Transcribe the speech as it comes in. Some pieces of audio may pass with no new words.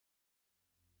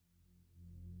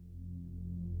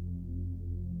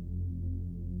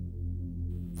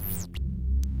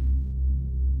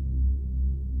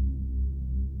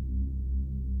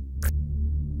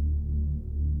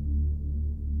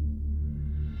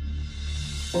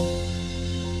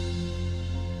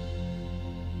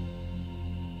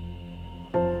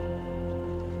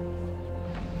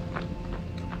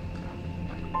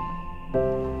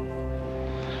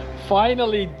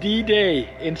Finally D-Day,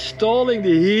 installing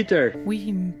the heater.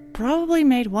 We probably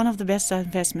made one of the best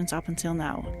investments up until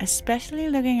now, especially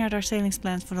looking at our sailings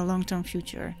plans for the long-term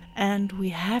future. And we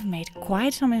have made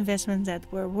quite some investments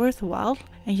that were worthwhile.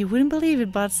 And you wouldn't believe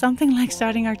it, but something like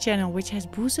starting our channel, which has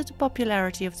boosted the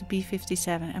popularity of the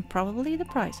B57 and probably the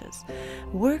prices.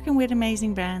 Working with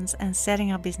amazing brands and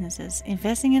setting up businesses,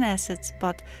 investing in assets,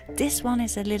 but this one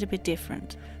is a little bit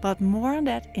different. But more on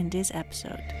that in this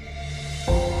episode.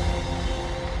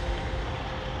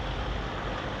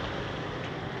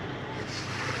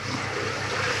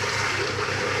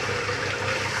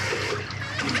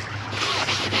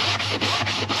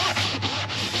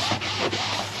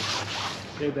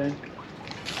 Hey Ben.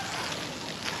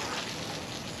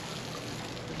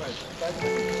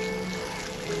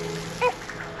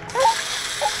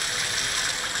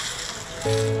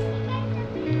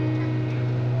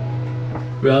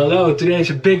 Well, hello, today is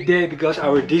a big day because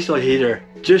our diesel heater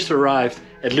just arrived.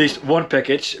 At least one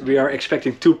package. We are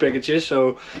expecting 2 packages.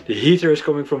 So the heater is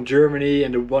coming from Germany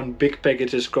and the one big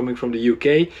package is coming from the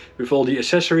UK with all the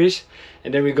accessories.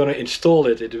 And then we're gonna install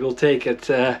it. It will take it,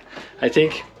 I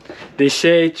think, they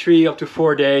say 3 up to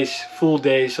 4 days, full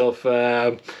days of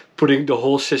putting the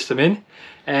whole system in.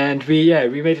 And we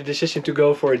made a decision to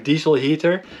go for a diesel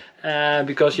heater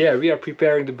because we are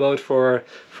preparing the boat for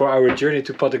our journey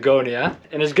to Patagonia.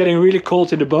 And it's getting really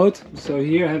cold in the boat. So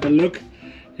here, have a look.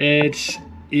 It's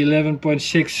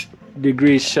 11.6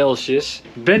 degrees Celsius.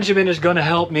 Benjamin is gonna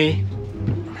help me.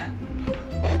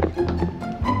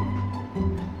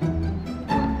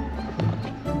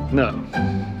 No.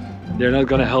 They're not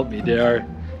gonna help me. They are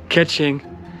catching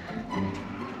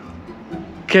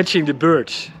the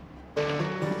birds.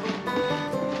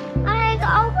 Mag ik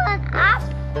open up?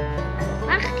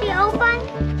 Mag ik die open?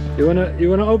 You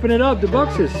wanna open it up, the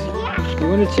boxes? Yeah. You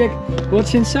wanna check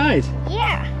what's inside?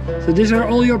 Yeah. So these are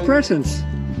all your presents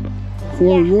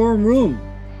for a warm room.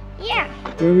 Yeah.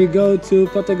 When we go to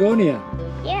Patagonia,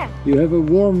 Yeah. you have a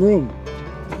warm room.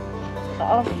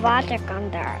 Of water kan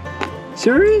daar.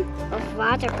 Sorry? Of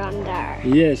water kan daar.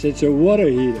 Yes, it's a water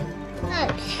heater.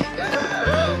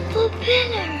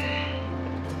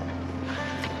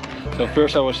 So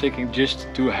first I was thinking just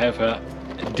to have a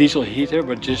diesel heater,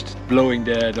 but just blowing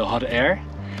the hot air.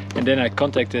 And then I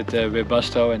contacted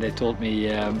Webasto and they told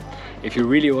me if you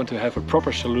really want to have a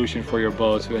proper solution for your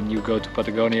boat when you go to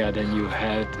Patagonia, then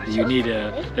you need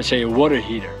let's say a water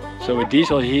heater. So a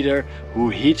diesel heater who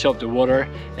heats up the water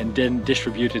and then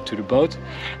distributes it to the boat.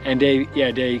 And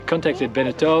they contacted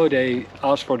Beneteau, they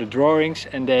asked for the drawings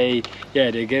and they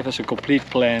gave us a complete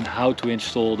plan how to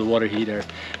install the water heater,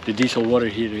 the diesel water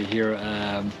heater here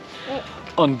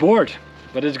on board.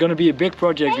 But it's going to be a big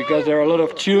project because there are a lot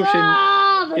of tubes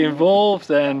involved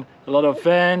and a lot of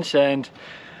fans and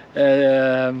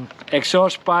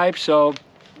exhaust pipes. So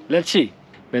let's see.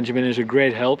 Benjamin is a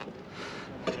great help.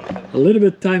 A little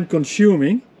bit time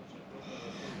consuming,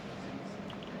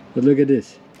 but look at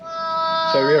this.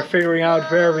 So we are figuring out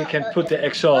where we can put the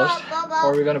exhaust,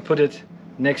 or we're going to put it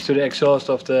next to the exhaust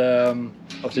of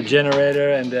the generator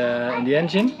and the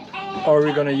engine, or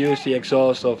we're going to use the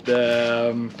exhaust of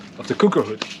the cooker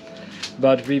hood.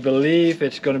 But we believe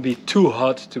it's going to be too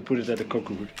hot to put it at the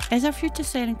cooker hood. As our future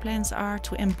sailing plans are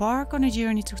to embark on a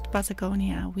journey to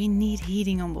Patagonia, we need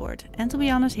heating on board. And to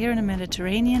be honest, here in the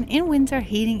Mediterranean, in winter,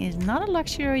 heating is not a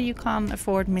luxury you can't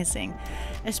afford missing.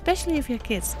 Especially if you're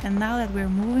kids. And now that we're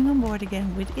moving on board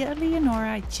again with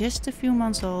Eleonora, just a few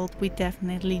months old, we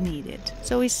definitely need it.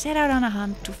 So we set out on a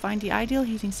hunt to find the ideal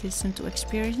heating system to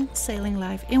experience sailing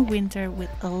life in winter with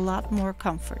a lot more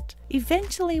comfort.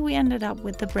 Eventually we ended up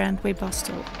with the brand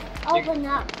Webasto. Open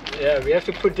up. Yeah, we have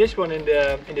to put this one in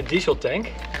the diesel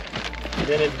tank. And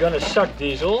then it's gonna suck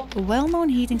diesel. A well-known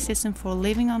heating system for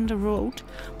living on the road,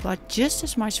 but just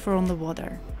as much for on the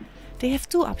water. They have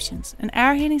 2 options, an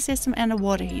air heating system and a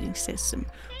water heating system.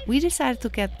 We decided to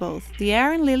get both. The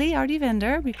air and Lily are the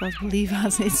vendor, because believe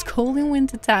us, it's cold in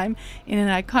winter time in an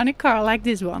iconic car like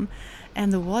this one.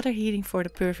 And the water heating for the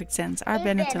perfect sense, our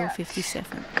Beneteau 57.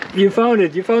 You found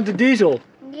it, you found the diesel.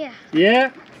 Ja.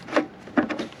 Yeah?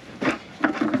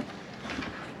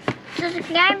 Dus een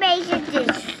klein beetje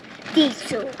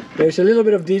diesel. There's a little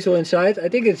bit of diesel inside. I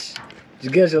think it's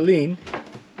gasoline.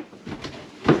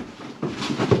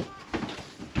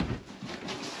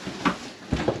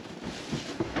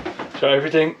 So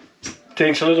everything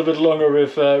takes a little bit longer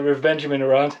with Benjamin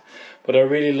around. But I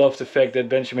really love the fact that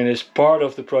Benjamin is part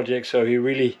of the project, so he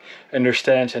really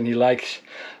understands and he likes,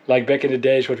 like back in the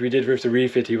days what we did with the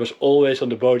refit, he was always on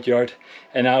the boatyard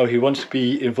and now he wants to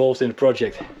be involved in the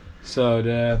project. So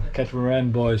the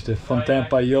catamaran boys, the Fontaine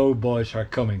Payot boys are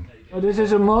coming. Oh, this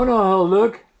is a monohull,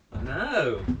 look! I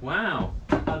know, wow,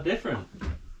 how different.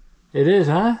 It is,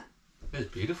 huh? It's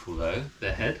beautiful though,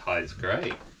 the head height's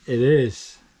great. It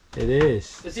is, it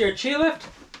is. Is there a chair lift?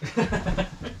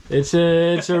 It's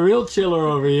a real chiller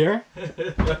over here.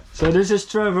 So this is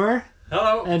Trevor.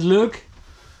 Hello. And Luke.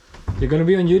 You're gonna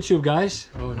be on YouTube, guys.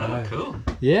 Oh no. Oh, cool.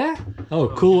 Yeah? Oh,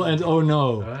 cool and oh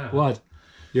no. Wow. What?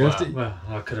 You have to. Well,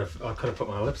 I could have put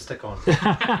my lipstick on.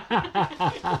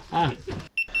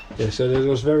 Yeah, so that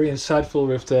was very insightful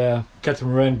with the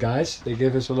catamaran guys. They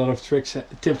give us a lot of tips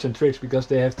and tricks because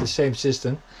they have the same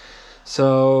system.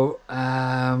 So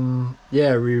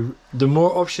yeah, the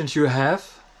more options you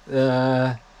have,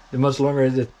 the much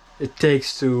longer it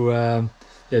takes to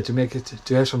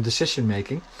have some decision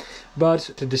making.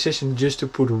 But the decision just to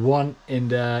put one in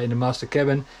the master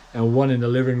cabin and one in the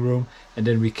living room, and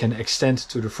then we can extend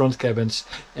to the front cabins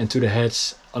and to the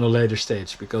heads on a later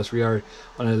stage, because we are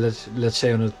on a let's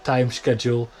say on a time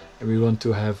schedule and we want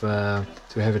to have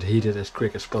it heated as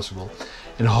quick as possible.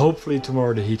 And hopefully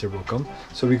tomorrow the heater will come,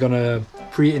 so we're gonna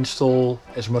pre-install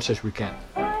as much as we can.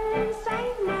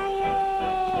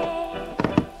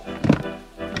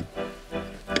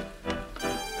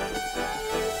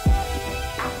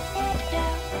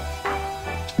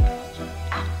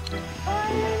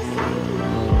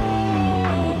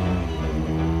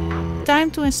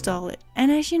 Time to install it.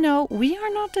 And as you know, we are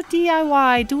not the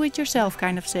DIY do-it-yourself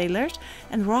kind of sailors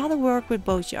and rather work with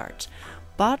boatyards.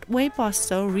 But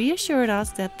Webasto reassured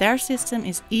us that their system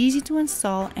is easy to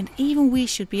install and even we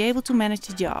should be able to manage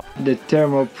the job. The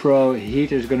Thermo Pro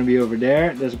heater is going to be over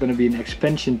there. There's going to be an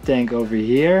expansion tank over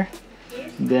here.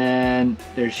 Then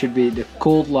there should be the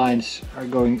cold lines are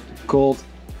going, cold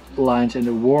lines and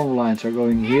the warm lines are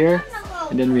going here.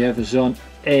 And then we have a zone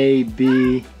A,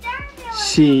 B,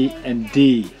 C and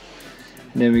D.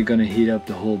 And then we're gonna heat up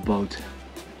the whole boat.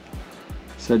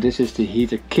 So this is the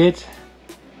heater kit,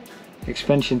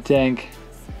 expansion tank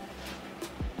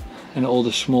and all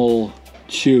the small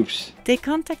tubes. They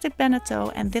contacted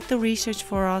Beneteau and did the research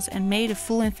for us and made a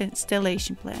full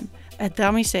installation plan. A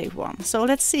dummy safe one. So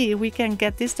let's see if we can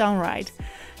get this done right.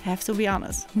 Have to be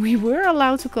honest, we were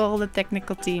allowed to call the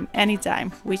technical team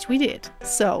anytime, which we did.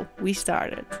 So we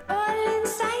started.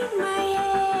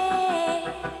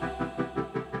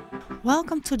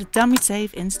 Welcome to the dummy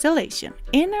safe installation.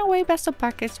 In our Webasto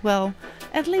package, well,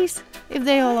 at least if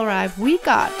they all arrive, we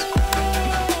got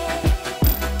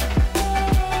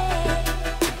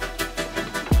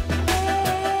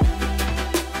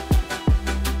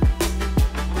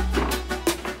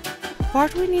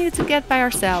part we needed to get by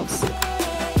ourselves.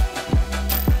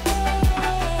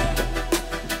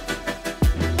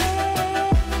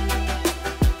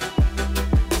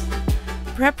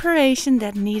 Preparation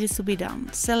that needed to be done.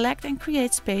 Select and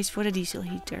create space for the diesel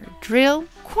heater. Drill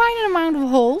quite an amount of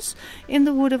holes in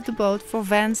the wood of the boat for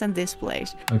vents and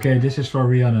displays. Okay, this is for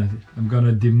Rihanna. I'm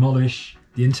gonna demolish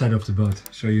the inside of the boat,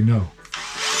 so you know.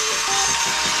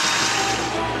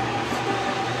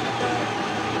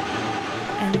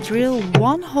 And drill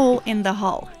one hole in the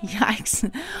hull,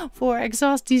 yikes, for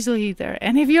exhaust diesel heater.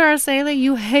 And if you are a sailor,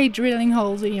 you hate drilling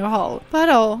holes in your hull. But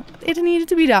oh, it needed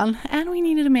to be done, and we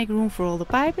needed to make room for all the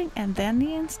piping and then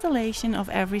the installation of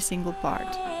every single part.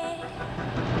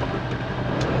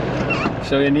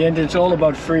 So in the end it's all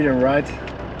about freedom, right?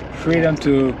 Freedom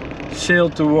to sail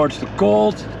towards the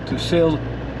cold, to sail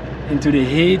into the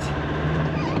heat,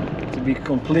 to be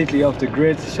completely off the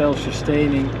grid,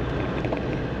 self-sustaining.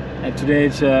 And today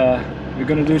it's, we're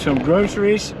gonna do some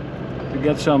groceries to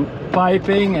get some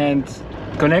piping and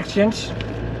connections,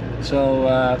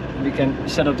 so we can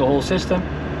set up the whole system.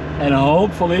 And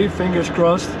hopefully, fingers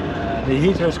crossed, the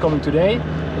heater is coming today.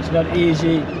 It's not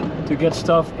easy to get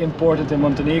stuff imported in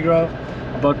Montenegro.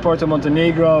 About Porto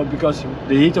Montenegro, because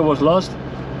the heater was lost,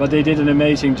 but they did an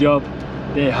amazing job.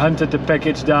 They hunted the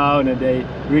package down and they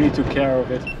really took care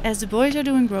of it. As the boys are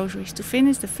doing groceries to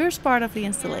finish the first part of the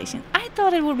installation, I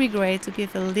thought it would be great to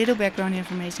give a little background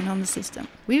information on the system.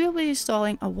 We will be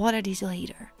installing a water diesel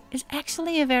heater. It's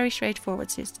actually a very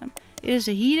straightforward system. It is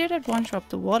a heater that runs up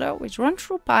the water, which runs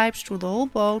through pipes through the whole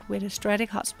boat with a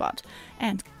static hotspot,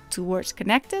 and towards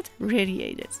connected,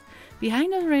 radiators.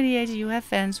 Behind the radiator you have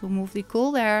vents who move the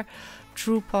cold air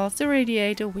through past the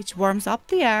radiator, which warms up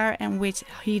the air and which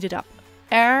heated up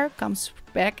air comes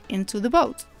back into the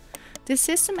boat. This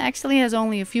system actually has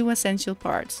only a few essential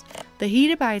parts. The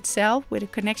heater by itself with a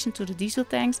connection to the diesel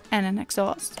tanks and an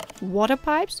exhaust. Water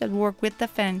pipes that work with the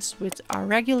fans, which are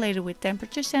regulated with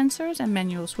temperature sensors and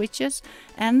manual switches.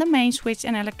 And the main switch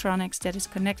and electronics that is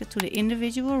connected to the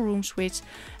individual room switch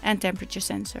and temperature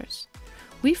sensors.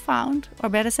 We found, or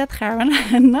better said Gerben,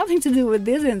 had nothing to do with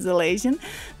this installation,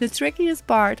 the trickiest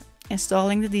part,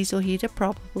 installing the diesel heater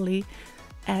properly,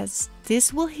 as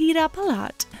this will heat up a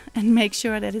lot, and make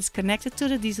sure that it's connected to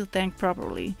the diesel tank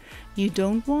properly. You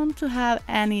don't want to have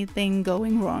anything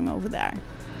going wrong over there.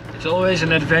 It's always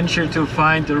an adventure to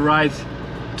find the right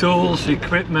tools,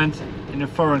 equipment in a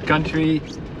foreign country,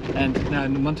 and now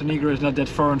Montenegro is not that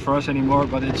foreign for us anymore,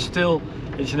 but it's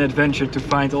an adventure to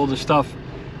find all the stuff,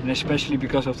 and especially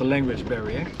because of the language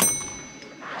barrier.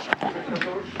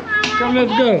 Come,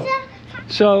 let's go.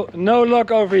 So no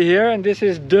luck over here, and this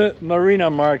is the marina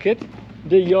market,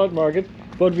 the yacht market,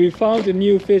 but we found a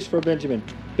new fish for Benjamin.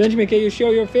 Benjamin, can you show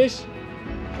your fish?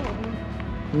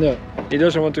 No, he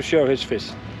doesn't want to show his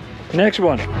fish. Next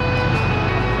one.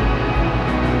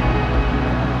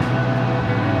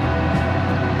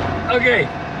 Okay,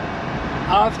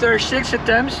 after 6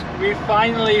 attempts, we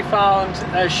finally found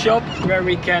a shop where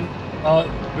we can,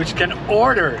 which can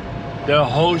order the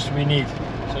hose we need.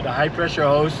 So the high pressure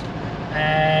hose,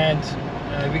 and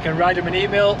we can write him an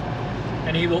email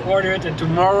and he will order it, and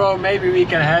tomorrow maybe we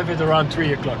can have it around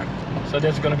 3 o'clock. So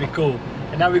that's gonna be cool.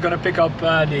 And now we're gonna pick up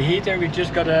the heater. We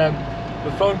just got a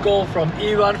phone call from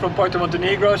Ivan from Porto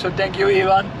Montenegro, so thank you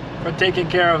Ivan for taking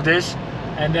care of this.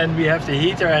 And then we have the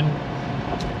heater and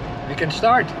we can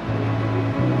start.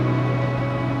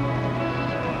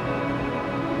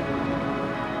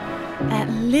 A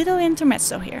little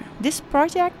intermezzo here. This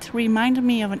project reminded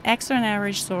me of an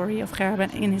extraordinary story of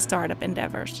Gerben in his startup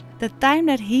endeavors. The time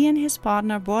that he and his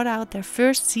partner bought out their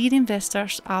first seed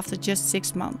investors after just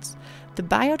 6 months. The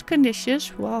buyout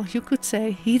conditions, well, you could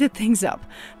say, heated things up.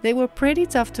 They were pretty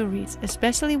tough to read,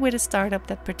 especially with a startup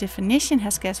that per definition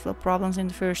has cash flow problems in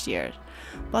the first year.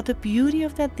 But the beauty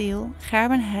of that deal,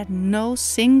 Gerben had no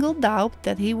single doubt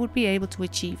that he would be able to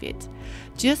achieve it.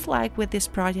 Just like with this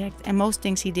project and most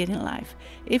things he did in life.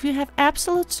 If you have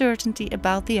absolute certainty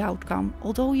about the outcome,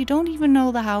 although you don't even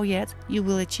know the how yet, you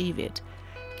will achieve it.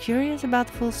 Curious about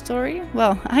the full story?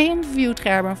 Well, I interviewed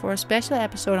Gerben for a special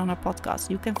episode on our podcast.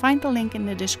 You can find the link in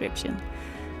the description.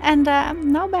 And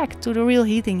now back to the real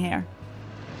heating here.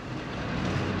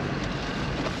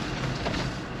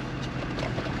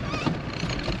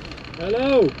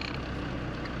 Hello!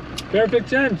 Perfect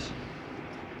chance!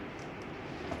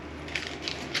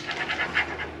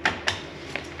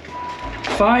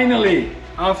 Finally!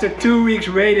 After 2 weeks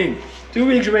waiting! 2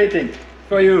 weeks waiting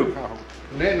for you!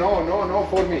 No,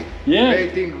 for me. Yeah.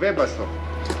 Waiting Webasto.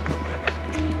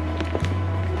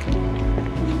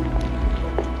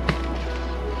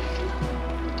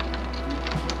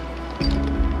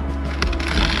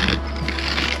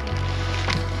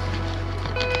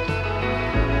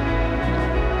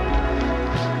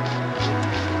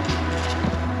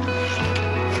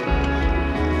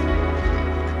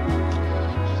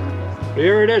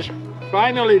 Here it is!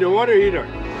 Finally the water heater!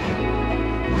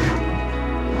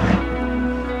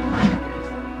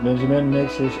 Benjamin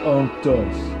makes his own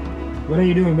toys. What are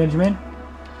you doing, Benjamin?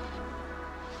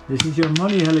 This is your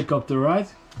money helicopter, right?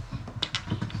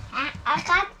 I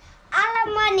got all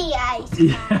the money uit.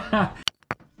 Yeah.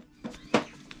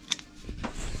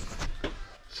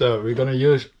 So we're gonna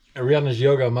use Ariana's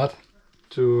yoga mat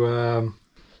to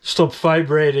stop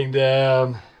vibrating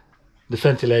the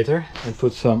ventilator, and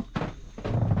put some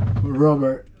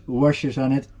rubber washers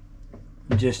on it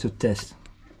just to test.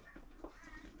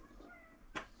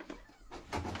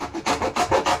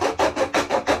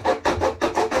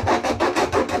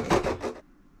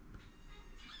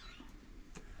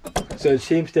 So it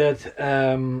seems that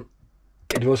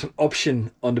it was an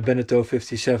option on the Beneteau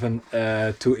 57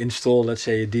 to install, let's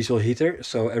say, a diesel heater.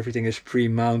 So everything is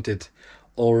pre-mounted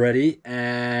already,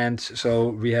 and so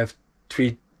we have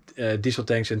 3 diesel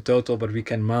tanks in total, but we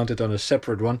can mount it on a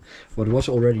separate one, what was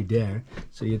already there.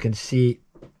 So you can see,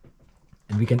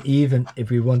 and we can even,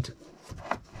 if we want,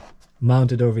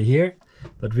 mount it over here,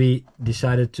 but we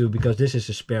decided to, because this is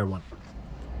a spare one.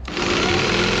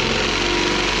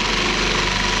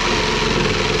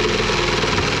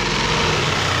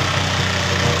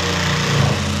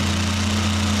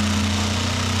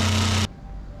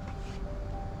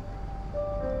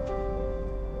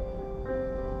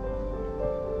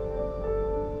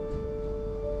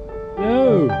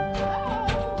 No!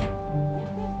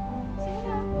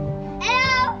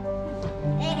 Hello!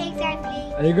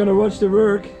 Exactly. Are you gonna watch the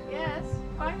work? Yes,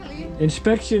 finally.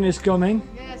 Inspection is coming.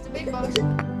 Yes, the big boss.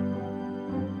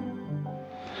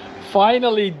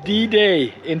 Finally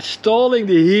D-Day, installing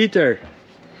the heater,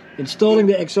 installing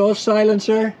the exhaust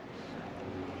silencer,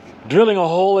 drilling a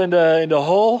hole in the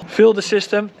hull, fill the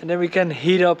system, and then we can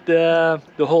heat up the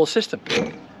whole system.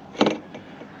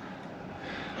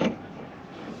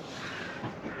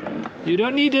 You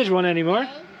don't need this one anymore.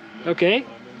 Okay.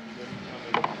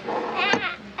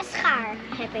 Een schaar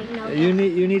heb ik nodig.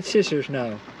 You need scissors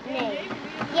now. Nee.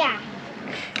 Ja.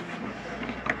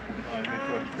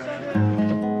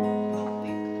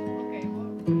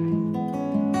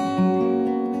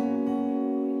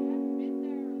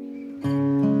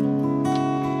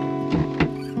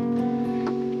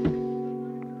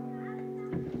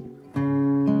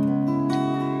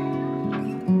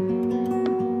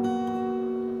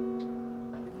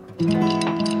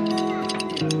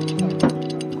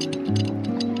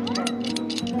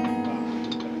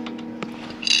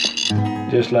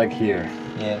 Just like here.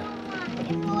 Yeah.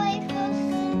 Ik wil even.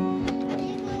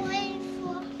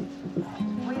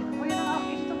 Wil je dan ook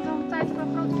even tot zo'n tijd voor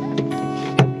een grote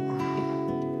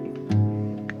test?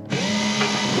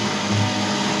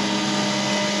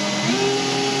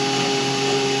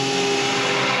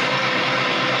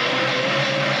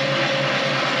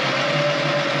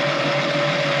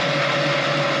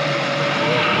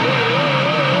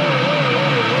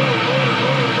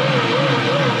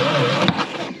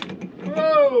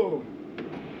 Whoa!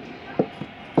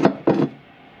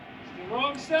 It's the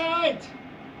wrong side!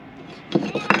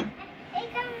 Ik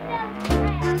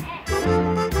kan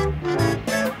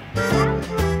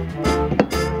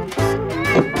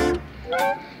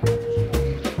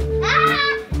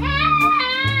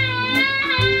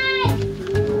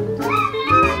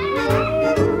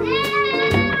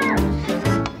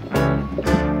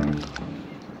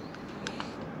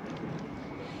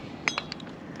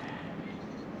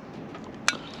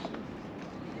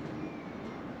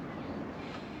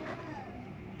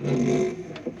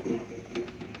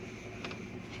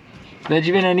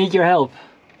Benjamin, I need your help.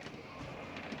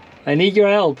 I need your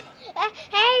help.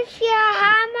 Heeft je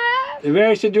hamer?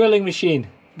 Where is the drilling machine?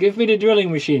 Give me the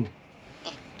drilling machine.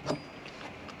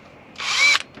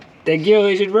 Thank you.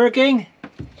 Is it working?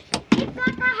 Ik pak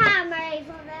een hamer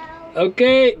even wel.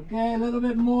 Okay. Okay, a little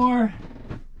bit more.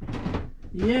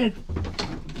 Yes.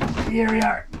 Here we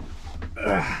are.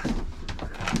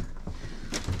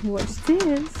 What's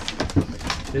this?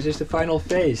 This is the final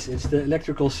phase. It's the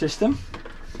electrical system.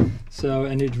 So,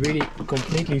 and it really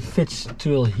completely fits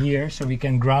till here, so we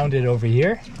can ground it over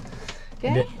here.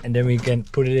 Okay. And then we can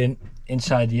put it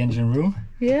inside the engine room,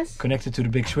 Yes. connect it to the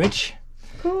big switch.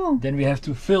 Cool. Then we have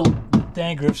to fill the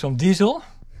tank with some diesel.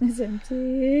 It's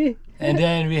empty. And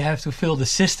then we have to fill the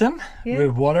system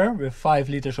with water, with 5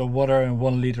 liters of water and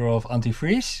 1 liter of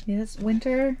antifreeze. Yes,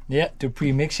 winter. Yeah, to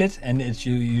pre-mix it, and it's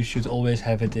you should always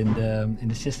have it in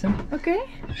the system. Okay.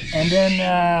 And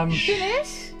then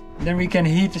Finish. then we can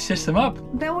heat the system up.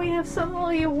 Then we have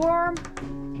suddenly warm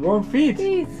Warm feet.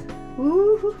 teeth.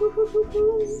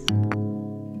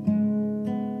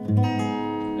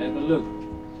 Have a look.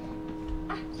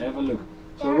 Have a look.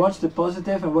 So what's the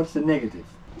positive and what's the negative?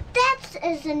 Dat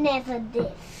is een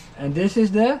negative. And this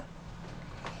is the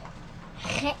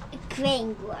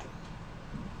Green one.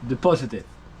 the positive.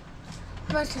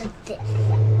 Positive.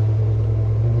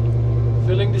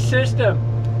 Filling the system.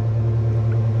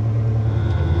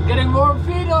 Getting warm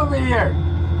feet over here.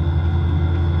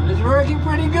 It's working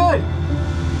pretty good.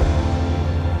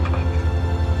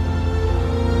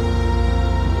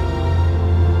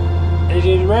 Is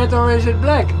it red or is it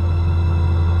black?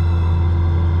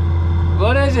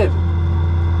 What is it?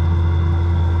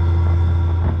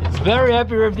 It's very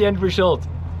happy with the end result.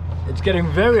 It's getting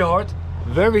very hot,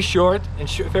 very short, in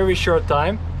very short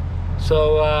time.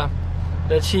 So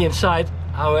let's see inside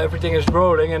how everything is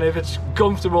rolling and if it's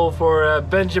comfortable for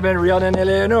Benjamin, Rianne and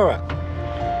Eleonora.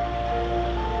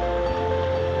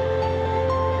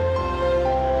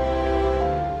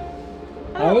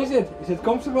 How is it? Is it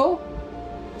comfortable?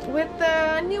 With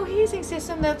the new heating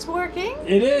system that's working.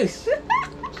 It is.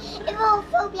 Ik wil een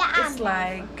filmpje aan. It's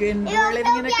like in, Ik wil we're een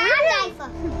living in a filmpje Caribbean.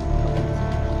 aangeven.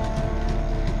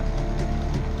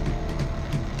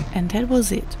 And that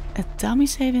was it. A dummy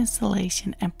safe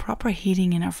installation and proper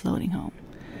heating in our floating home.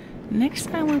 Next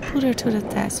time we'll put her to the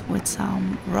test with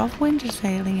some rough winter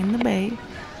sailing in the bay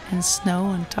and snow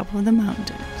on top of the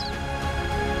mountains.